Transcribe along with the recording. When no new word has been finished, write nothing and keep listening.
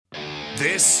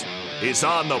This is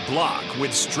On the Block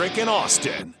with Strick and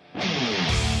Austin.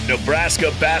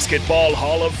 Nebraska Basketball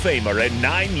Hall of Famer and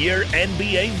 9-year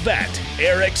NBA vet,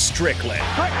 Eric Strickland.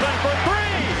 Strickland for three!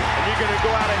 And you're going to go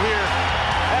out of here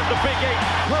as the Big 8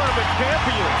 tournament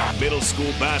champion. Middle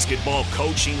school basketball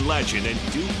coaching legend and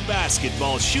Duke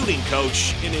basketball shooting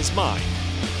coach in his mind,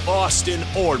 Austin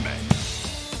Orman.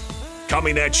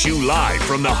 Coming at you live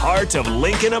from the heart of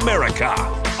Lincoln, America.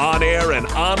 On air and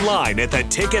online at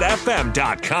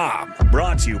theticketfm.com.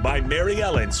 Brought to you by Mary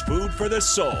Ellen's Food for the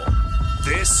Soul.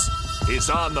 This is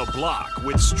On the Block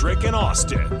with Strick and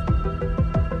Austin.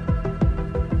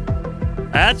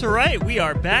 That's right. We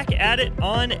are back at it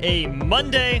on a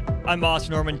Monday. I'm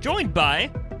Austin Orman, joined by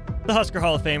the Husker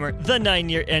Hall of Famer, the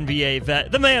 9-year NBA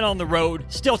vet, the man on the road,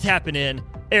 still tapping in,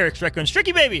 Eric Strickland.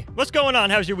 Stricky, baby, what's going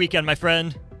on? How's your weekend, my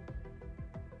friend?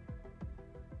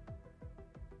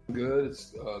 Good.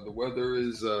 The weather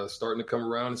is starting to come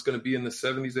around. It's going to be in the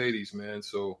 70s, 80s, man.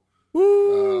 So,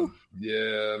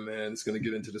 yeah, man, it's going to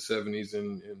get into the 70s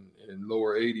and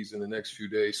lower 80s in the next few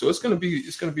days. So it's going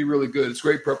to be really good. It's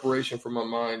great preparation for my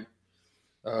mind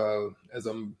as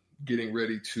I'm getting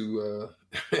ready to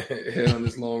head on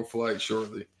this long flight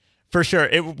shortly. For sure.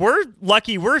 We're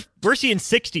lucky. We're seeing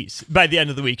 60s by the end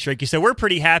of the week, Stricky. So we're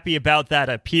pretty happy about that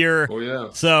up here. Oh,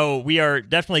 yeah. So we are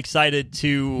definitely excited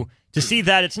to see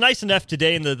that. It's nice enough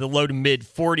today in the low to mid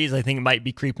 40s. I think it might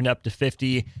be creeping up to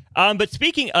 50. But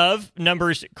speaking of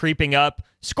numbers creeping up,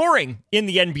 scoring in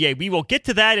the NBA, we will get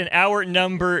to that in hour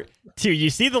number 2. You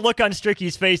see the look on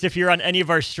Stricky's face if you're on any of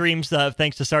our streams,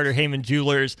 thanks to Sartor Heyman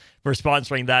Jewelers for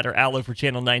sponsoring that, or Allo for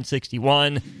Channel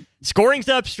 961. Scoring's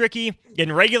up, Stricky,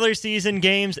 in regular season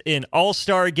games, in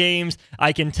all-star games.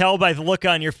 I can tell by the look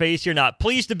on your face you're not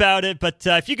pleased about it, but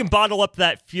if you can bottle up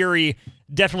that fury,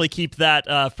 definitely keep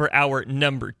that for hour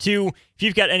number 2. If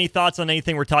you've got any thoughts on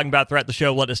anything we're talking about throughout the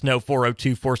show, let us know,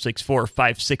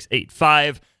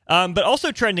 402-464-5685. But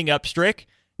also trending up, Strick,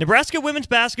 Nebraska women's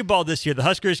basketball this year. The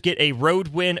Huskers get a road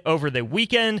win over the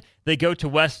weekend. They go to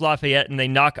West Lafayette and they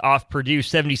knock off Purdue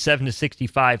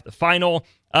 77-65, the final.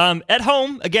 At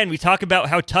home, again, we talk about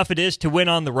how tough it is to win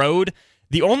on the road.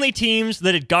 The only teams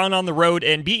that had gone on the road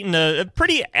and beaten a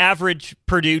pretty average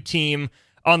Purdue team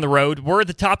on the road were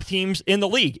the top teams in the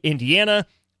league: Indiana,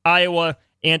 Iowa,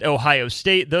 and Ohio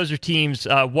State. Those are teams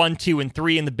 1, 2, and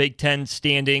 3 in the Big Ten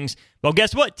standings. Well,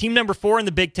 guess what? Team number 4 in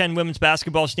the Big Ten women's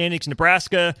basketball standings,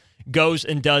 Nebraska, goes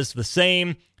and does the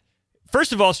same.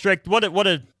 First of all, Strick, what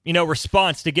a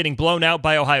response to getting blown out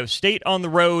by Ohio State on the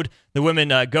road. The women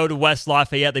go to West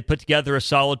Lafayette. They put together a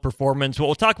solid performance. Well,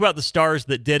 we'll talk about the stars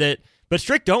that did it. But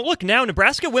Strick, don't look now.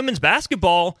 Nebraska women's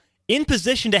basketball in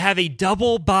position to have a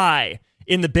double bye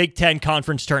in the Big Ten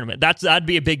Conference Tournament. That'd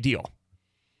be a big deal.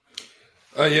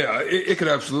 Yeah, it could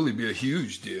absolutely be a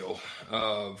huge deal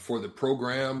for the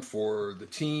program, for the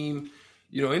team.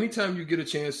 You know, anytime you get a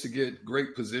chance to get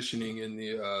great positioning in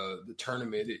the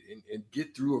tournament and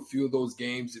get through a few of those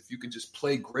games, if you can just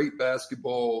play great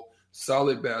basketball,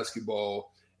 solid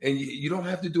basketball, and you don't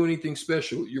have to do anything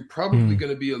special, you're probably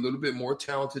going to be a little bit more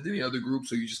talented than the other group.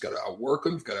 So you just got to outwork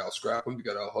them, you've got to outscrap them, you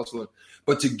got to out-hustle them.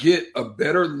 But to get a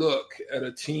better look at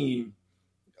a team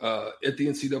at the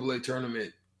NCAA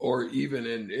tournament, or even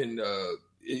in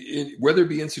whether it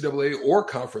be NCAA or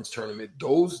conference tournament,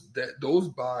 those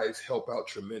buys help out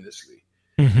tremendously.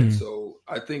 Mm-hmm. And so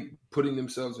I think putting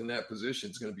themselves in that position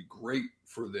is going to be great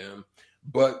for them.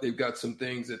 But they've got some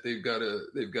things that they've got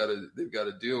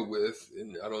to deal with,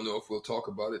 and I don't know if we'll talk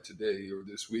about it today or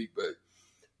this week. But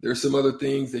there's some other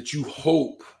things that you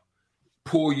hope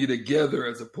pull you together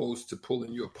as opposed to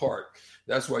pulling you apart.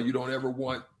 That's why you don't ever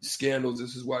want scandals.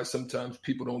 This is why sometimes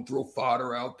people don't throw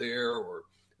fodder out there or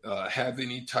have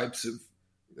any types of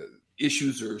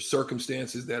issues or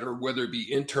circumstances that are, whether it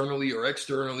be internally or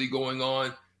externally, going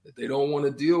on that they don't want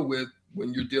to deal with.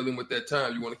 When you're dealing with that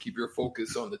time, you want to keep your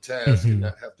focus on the task and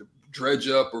not have to dredge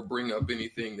up or bring up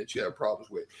anything that you have problems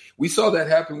with. We saw that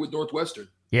happen with Northwestern.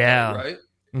 Yeah. Right?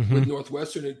 Mm-hmm. With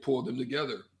Northwestern, it pulled them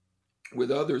together. With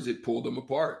others, it pulled them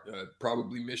apart.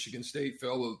 Probably Michigan State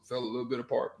fell a little bit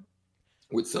apart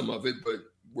with some of it, but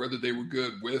whether they were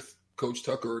good with Coach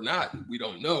Tucker or not, we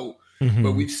don't know. Mm-hmm.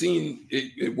 But we've seen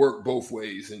it work both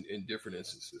ways in different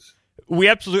instances. We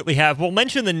absolutely have. We'll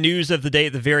mention the news of the day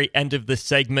at the very end of this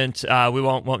segment. We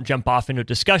won't jump off into a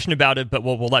discussion about it, but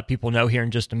we'll let people know here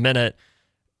in just a minute.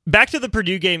 Back to the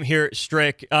Purdue game here,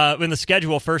 Strick. In the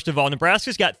schedule, first of all,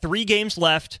 Nebraska's got 3 games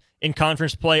left in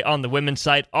conference play on the women's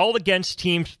side, all against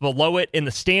teams below it in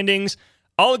the standings,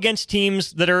 all against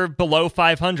teams that are below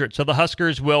 500. So the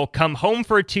Huskers will come home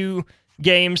for 2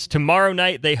 games. Tomorrow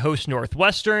night, they host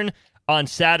Northwestern. On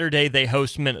Saturday, they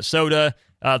host Minnesota.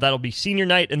 That'll be senior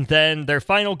night, and then their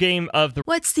final game of the...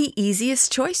 What's the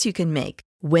easiest choice you can make?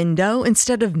 Window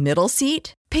instead of middle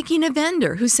seat? Picking a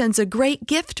vendor who sends a great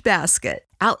gift basket?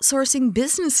 Outsourcing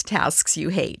business tasks you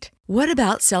hate? What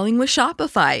about selling with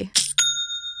Shopify?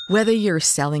 Whether you're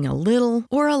selling a little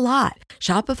or a lot,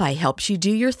 Shopify helps you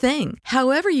do your thing,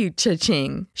 however you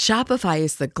cha-ching. Shopify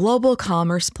is the global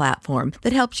commerce platform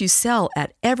that helps you sell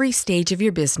at every stage of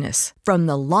your business. From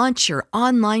the launch your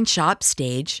online shop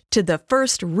stage to the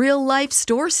first real-life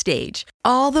store stage,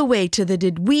 all the way to the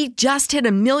did we just hit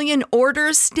 1 million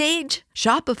orders stage.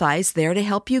 Shopify's there to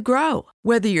help you grow.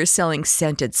 Whether you're selling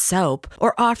scented soap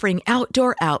or offering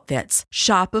outdoor outfits,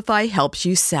 Shopify helps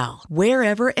you sell.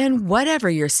 Wherever and whatever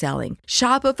you're selling,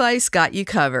 Shopify's got you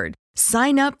covered.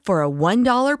 Sign up for a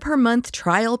 $1 per month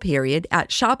trial period at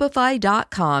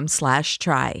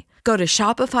shopify.com/try. Go to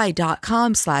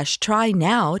shopify.com/try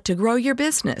now to grow your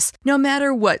business, no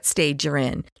matter what stage you're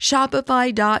in.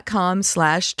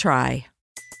 Shopify.com/try.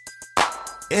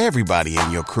 Everybody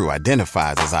in your crew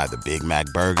identifies as either Big Mac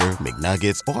Burger,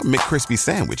 McNuggets, or McCrispy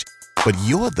Sandwich. But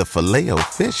you're the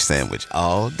Filet-O-Fish Sandwich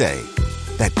all day.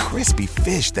 That crispy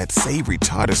fish, that savory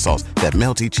tartar sauce, that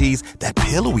melty cheese, that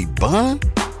pillowy bun.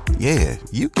 Yeah,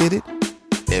 you get it.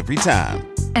 Every time.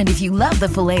 And if you love the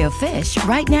Filet-O-Fish,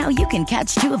 right now you can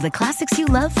catch 2 of the classics you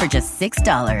love for just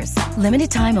 $6.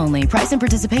 Limited time only. Price and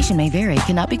participation may vary.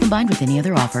 Cannot be combined with any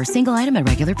other offer. Single item at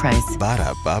regular price.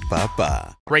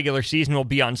 Ba-da-ba-ba-ba. Regular season will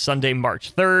be on Sunday,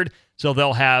 March 3rd, so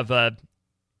they'll have a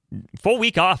full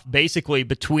week off, basically,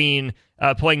 between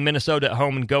playing Minnesota at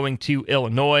home and going to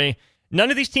Illinois. None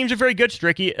of these teams are very good,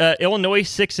 Stricky. Illinois,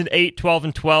 6-8,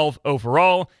 12-12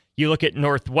 overall. You look at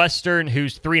Northwestern,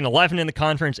 who's 3-11 in the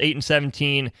conference,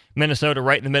 8-17. Minnesota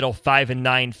right in the middle,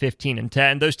 5-9,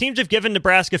 15-10. Those teams have given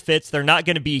Nebraska fits. They're not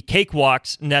going to be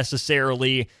cakewalks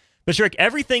necessarily. But Strick,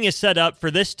 everything is set up for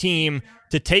this team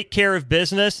to take care of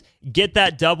business, get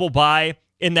that double bye,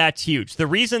 and that's huge. The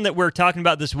reason that we're talking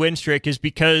about this win streak is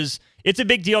because it's a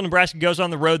big deal. Nebraska goes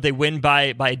on the road. They win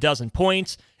by a dozen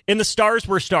points. And the stars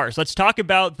were stars. Let's talk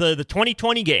about the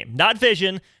 2020 game. Not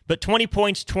Vision, but 20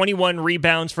 points, 21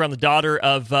 rebounds from the daughter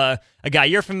of a guy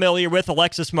you're familiar with.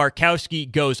 Alexis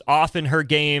Markowski goes off in her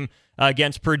game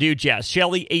against Purdue. Jazz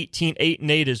Shelley, 18,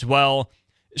 8-8 as well.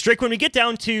 Strick, when we get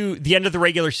down to the end of the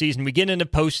regular season, we get into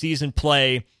postseason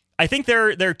play, I think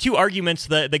there are 2 arguments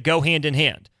that go hand in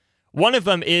hand. One of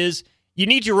them is you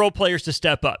need your role players to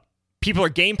step up. People are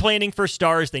game planning for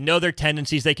stars. They know their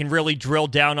tendencies. They can really drill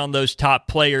down on those top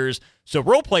players. So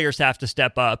role players have to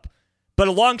step up. But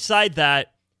alongside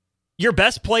that, your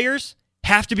best players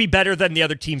have to be better than the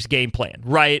other team's game plan,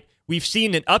 right? We've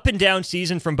seen an up and down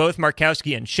season from both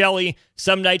Markowski and Shelley.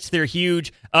 Some nights they're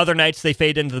huge. Other nights they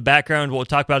fade into the background. We'll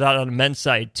talk about that on the men's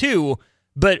side too.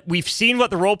 But we've seen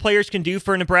what the role players can do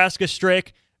for Nebraska,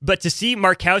 Strick. But to see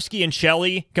Markowski and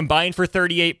Shelley combine for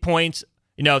 38 points,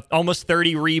 almost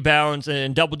 30 rebounds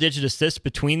and double-digit assists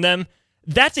between them,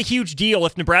 that's a huge deal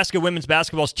if Nebraska women's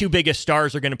basketball's 2 biggest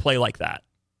stars are going to play like that.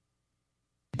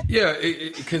 Yeah,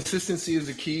 consistency is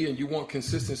the key, and you want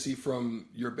consistency from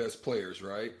your best players,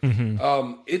 right?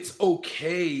 Mm-hmm. It's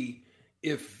okay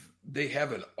if they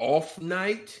have an off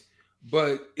night,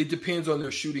 but it depends on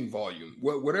their shooting volume.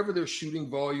 Whatever their shooting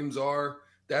volumes are,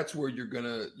 that's where you're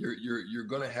gonna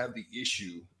have the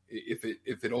issue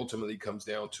if it ultimately comes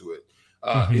down to it.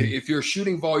 If your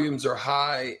shooting volumes are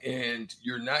high and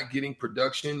you're not getting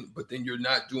production, but then you're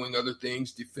not doing other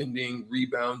things, defending,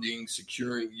 rebounding,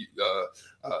 securing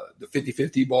the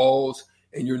 50-50 balls,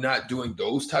 and you're not doing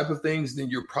those type of things, then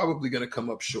you're probably going to come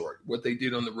up short. What they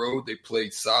did on the road, they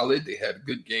played solid. They had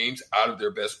good games out of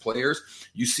their best players.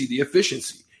 You see the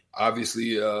efficiency.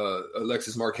 Obviously,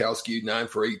 Alexis Markowski, 9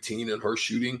 for 18 in her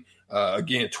shooting.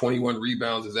 Again, 21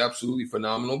 rebounds is absolutely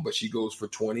phenomenal, but she goes for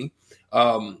 20.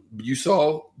 You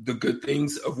saw the good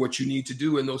things of what you need to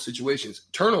do in those situations.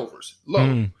 Turnovers,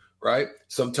 low, right?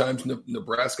 Sometimes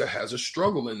Nebraska has a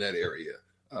struggle in that area.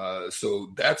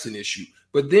 So that's an issue.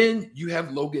 But then you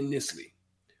have Logan Nisley,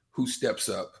 who steps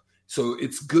up. So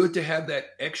it's good to have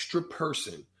that extra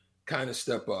person kind of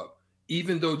step up.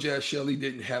 Even though Jazz Shelley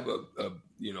didn't have a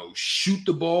shoot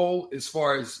the ball as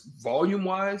far as volume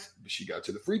wise, but she got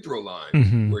to the free throw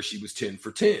line where she was 10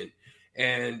 for 10.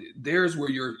 And there's where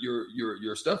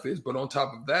your stuff is. But on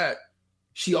top of that,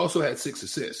 she also had 6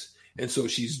 assists. And so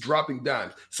she's dropping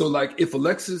dimes. So like if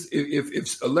Alexis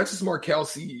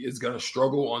Markowski is going to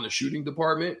struggle on the shooting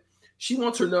department, she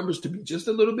wants her numbers to be just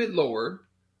a little bit lower.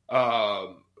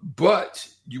 But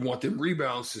you want them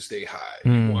rebounds to stay high.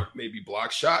 You want maybe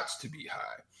block shots to be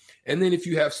high. And then if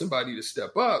you have somebody to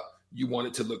step up, you want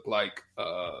it to look like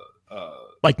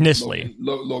like Nisley.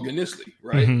 Logan Nisley,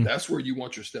 right? Mm-hmm. That's where you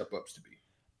want your step-ups to be.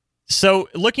 So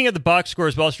looking at the box score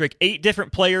as well, Strick, 8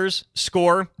 different players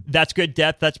score. That's good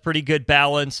depth. That's pretty good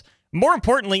balance. More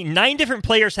importantly, 9 different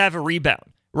players have a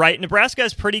rebound, right? Nebraska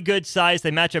has pretty good size.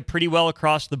 They match up pretty well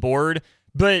across the board.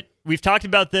 But we've talked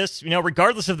about this,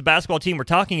 regardless of the basketball team we're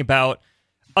talking about,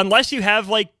 unless you have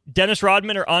like Dennis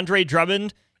Rodman or Andre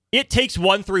Drummond, it takes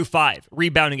 1 through 5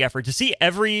 rebounding effort. To see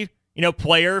every,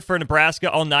 player for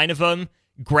Nebraska, all 9 of them,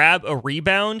 grab a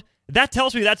rebound, that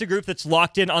tells me that's a group that's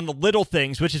locked in on the little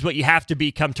things, which is what you have to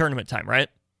be come tournament time, right?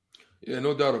 Yeah,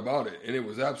 no doubt about it. And it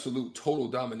was absolute total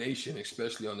domination,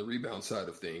 especially on the rebound side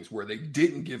of things, where they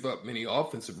didn't give up many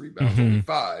offensive rebounds, only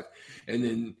 5. And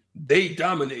then they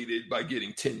dominated by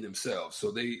getting 10 themselves.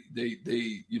 So they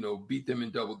beat them in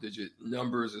double-digit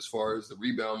numbers as far as the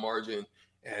rebound margin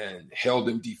and held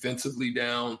them defensively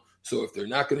down. So if they're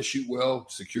not going to shoot well,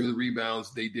 secure the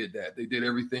rebounds, they did that. They did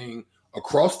everything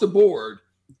across the board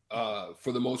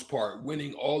for the most part,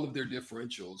 winning all of their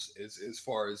differentials as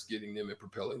far as getting them and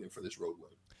propelling them for this road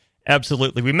win.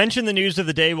 Absolutely. We mentioned the news of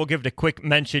the day. We'll give it a quick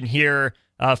mention here.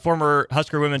 Former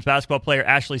Husker women's basketball player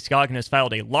Ashley Scoggin has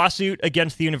filed a lawsuit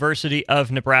against the University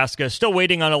of Nebraska. Still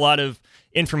waiting on a lot of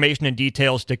information and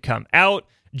details to come out.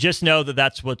 Just know that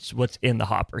that's what's in the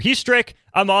hopper. He's Strick.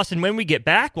 I'm Austin. When we get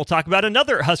back, we'll talk about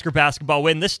another Husker basketball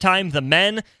win, this time the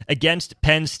men against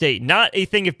Penn State. Not a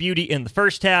thing of beauty in the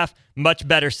first half, much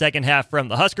better second half from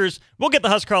the Huskers. We'll get the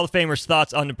Husker Hall of Famers'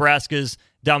 thoughts on Nebraska's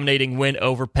dominating win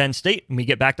over Penn State when we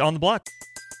get back to On the Block.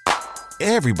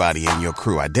 Everybody in your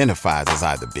crew identifies as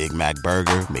either Big Mac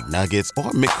Burger, McNuggets,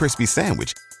 or McCrispy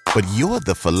Sandwich, but you're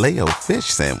the Filet-O-Fish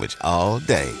Sandwich all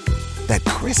day. That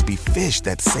crispy fish,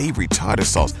 that savory tartar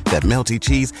sauce, that melty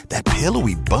cheese, that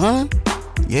pillowy bun.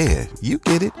 Yeah, you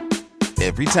get it.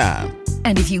 Every time.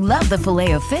 And if you love the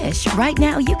Filet-O-Fish, right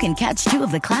now you can catch 2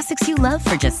 of the classics you love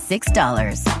for just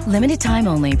 $6. Limited time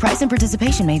only. Price and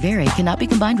participation may vary. Cannot be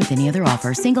combined with any other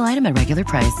offer. Single item at regular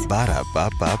price.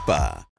 Ba-da-ba-ba-ba.